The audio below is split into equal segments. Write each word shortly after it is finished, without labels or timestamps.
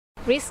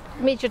Rhys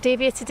made your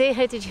debut today.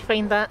 How did you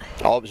find that?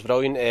 Oh, it was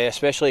brilliant,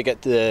 especially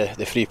get the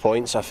 3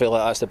 points. I feel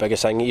like that's the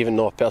biggest thing. Even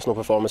though personal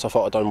performance I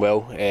thought I'd done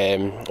well,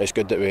 it's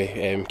good that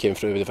we came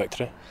through with the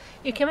victory.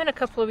 You came in a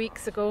couple of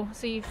weeks ago,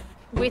 so you've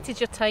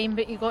waited your time,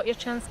 but you got your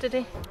chance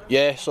today?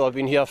 Yeah, so I've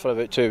been here for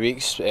about 2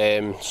 weeks,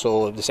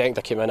 so the second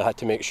I came in I had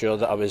to make sure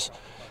that I was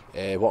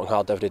working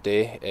hard every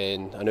day,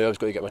 and I knew I was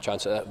going to get my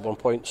chance at one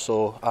point,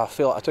 so I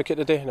feel like I took it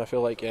today, and I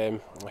feel like I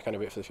can't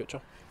wait for the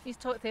future. You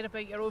talked there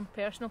about your own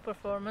personal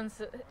performance.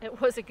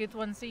 It was a good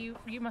one, so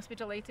you must be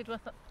delighted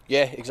with it.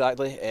 Yeah,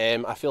 exactly.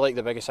 I feel like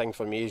the biggest thing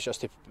for me is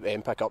just to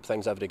pick up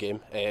things every game,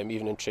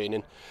 even in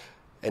training,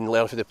 and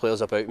learn from the players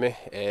about me.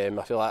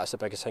 I feel like that's the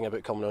biggest thing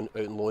about coming out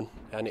on loan.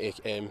 I need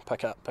to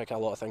pick a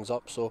lot of things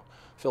up, so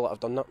I feel like I've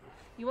done that.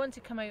 You want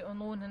to come out on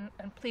loan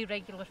and play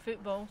regular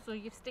football, so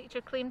you've staked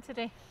your claim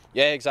today.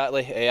 Yeah,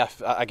 exactly.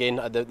 Again,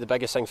 the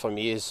biggest thing for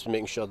me is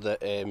making sure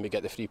that we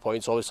get the 3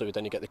 points. Obviously we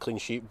didn't get the clean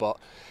sheet, but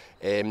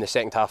the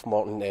second half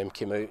Morton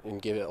came out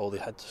and gave it all they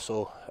had,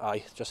 so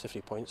just the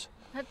 3 points.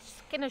 That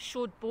kind of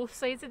showed both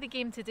sides of the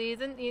game today,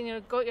 didn't you? You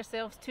got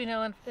yourselves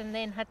 2-0 and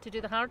then had to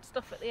do the hard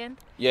stuff at the end.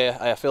 Yeah,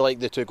 I feel like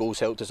the 2 goals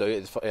helped us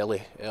out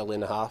early in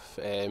the half,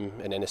 and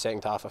then the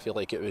second half I feel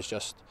like it was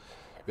just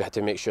we had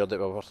to make sure that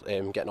we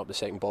were getting up the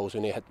second balls.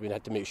 We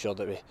had to make sure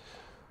that we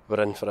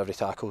were in for every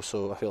tackle,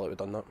 so I feel like we've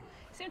done that.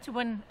 You seem to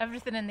win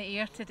everything in the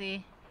air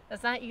today. Is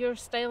that your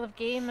style of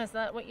game? Is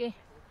that what you...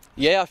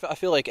 Yeah, I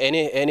feel like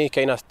any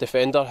kind of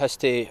defender has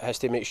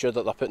to make sure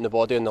that they're putting the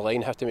body on the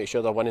line, have to make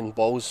sure they're winning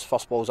balls,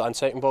 first balls and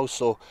second balls.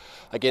 So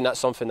again, that's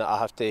something that I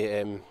have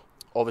to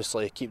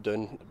obviously keep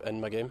doing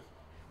in my game.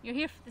 You're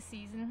here for the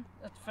season,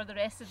 for the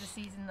rest of the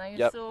season now,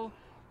 yep. So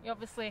you're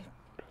obviously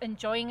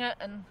enjoying it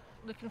and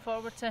looking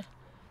forward to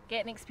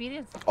getting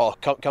experience. Oh,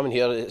 coming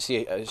here, it's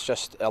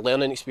just a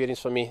learning experience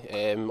for me.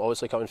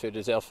 Obviously coming through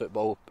reserve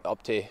football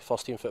up to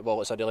first team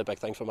football, it's a really big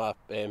thing for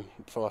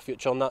my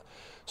future on that.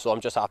 So I'm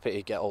just happy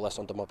to get all this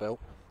under my belt.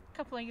 A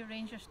couple of your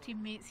Rangers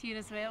teammates here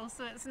as well,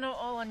 so it's not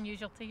all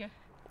unusual to you.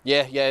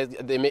 Yeah.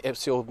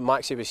 So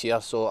Maxie was here,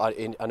 so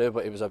I knew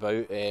what he was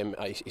about.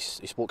 He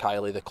spoke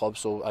highly of the club,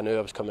 so I knew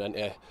I was coming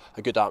into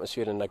a good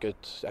atmosphere and a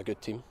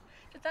good team.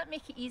 Did that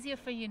make it easier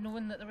for you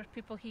knowing that there were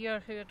people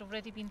here who had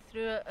already been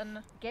through it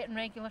and getting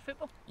regular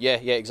football? Yeah,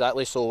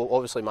 exactly. So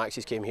obviously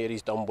Maxie's came here,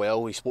 he's done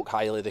well, he spoke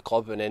highly of the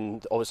club, and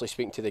then obviously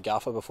speaking to the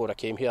gaffer before I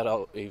came here,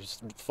 he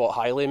thought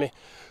highly of me.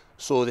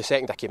 So the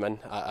second I came in,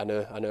 I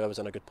knew I was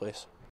in a good place.